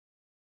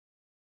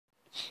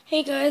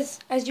Hey guys,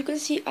 as you can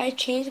see, I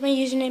changed my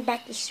username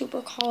back to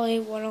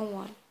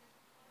SUPERCOLLIE101.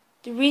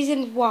 The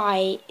reason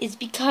why is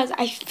because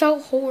I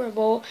felt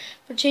horrible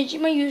for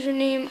changing my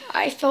username.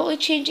 I felt like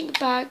changing it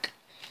back.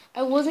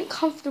 I wasn't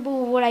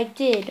comfortable with what I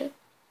did,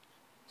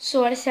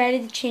 so I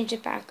decided to change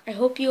it back. I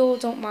hope you all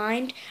don't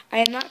mind. I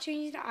am not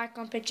changing the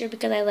icon picture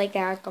because I like the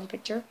icon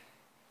picture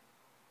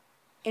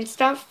and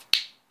stuff,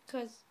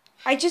 because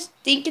I just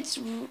think it's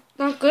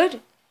not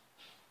good.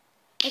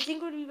 I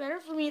think it would be better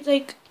for me,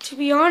 like, to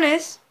be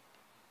honest.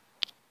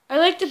 I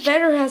liked it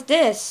better as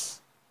this.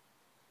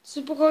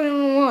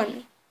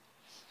 SUPERCOLLIE101.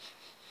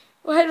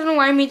 Well, I don't know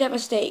why I made that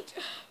mistake.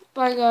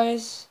 Bye,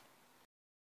 guys.